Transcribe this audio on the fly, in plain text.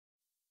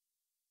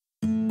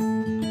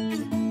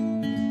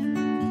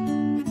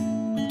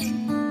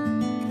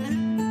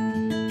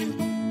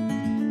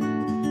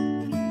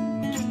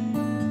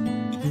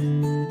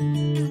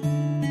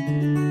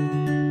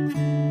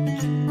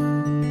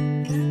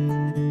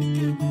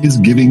is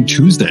Giving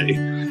Tuesday.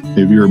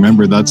 If you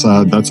remember, that's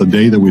a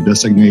day that we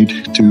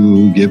designate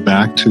to give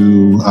back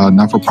to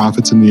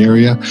not-for-profits in the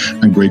area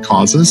and great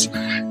causes,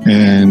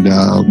 and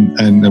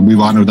we've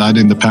honored that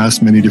in the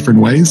past many different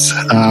ways.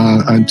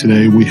 And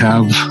today we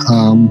have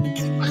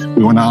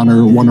we want to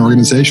honor one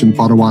organization,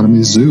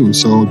 Potawatomi Zoo.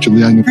 So,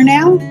 Julianne. For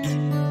now.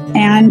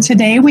 And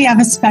today we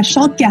have a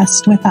special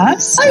guest with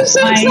us. I'm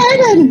so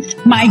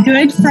excited. My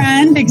good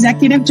friend,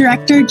 Executive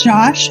Director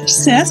Josh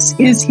Sisk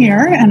is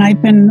here, and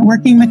I've been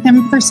working with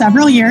him for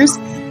several years.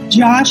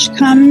 Josh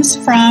comes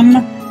from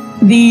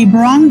the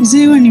Bronx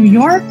Zoo in New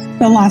York,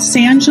 the Los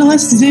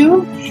Angeles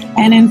Zoo,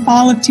 and in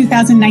fall of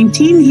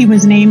 2019, he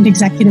was named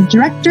Executive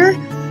Director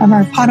of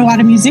our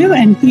Potawatomi Zoo,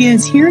 and he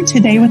is here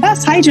today with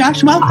us. Hi,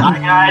 Josh. Welcome. Hi,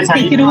 guys.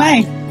 Take it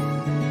away.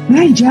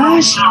 Hi,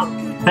 Josh.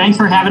 Thanks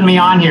for having me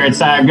on here. It's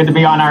good to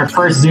be on our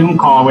first Zoom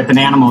call with an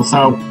animal.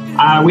 So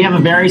we have a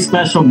very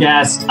special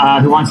guest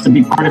who wants to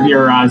be part of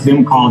your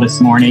Zoom call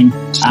this morning.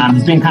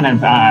 He's been kind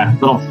of a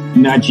little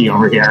nudgy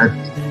over here.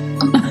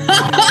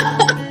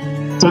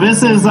 So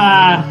this is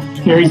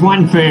here. He's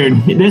wanting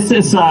food. This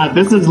is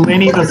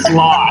Lenny the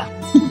sloth.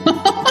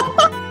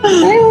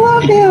 I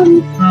love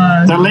him.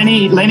 So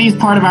Lenny's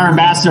part of our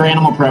ambassador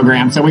animal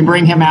program. So we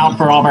bring him out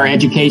for all of our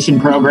education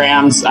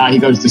programs. He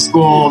goes to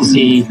schools.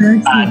 He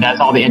does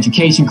all the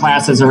education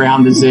classes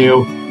around the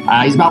zoo.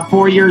 He's about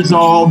 4 years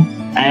old,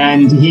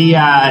 and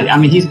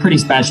he's pretty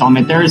special. I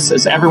mean,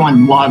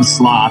 everyone loves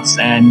sloths,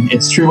 and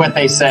it's true what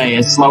they say.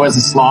 As slow as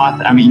a sloth.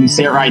 I mean, you can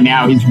see it right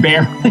now. He's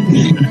barely.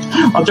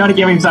 I'll try to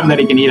give him something that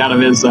he can eat out of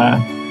his.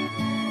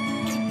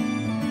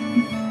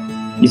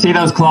 You see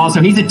those claws?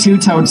 So he's a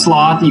two-toed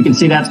sloth. You can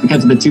see that's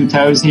because of the two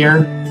toes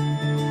here.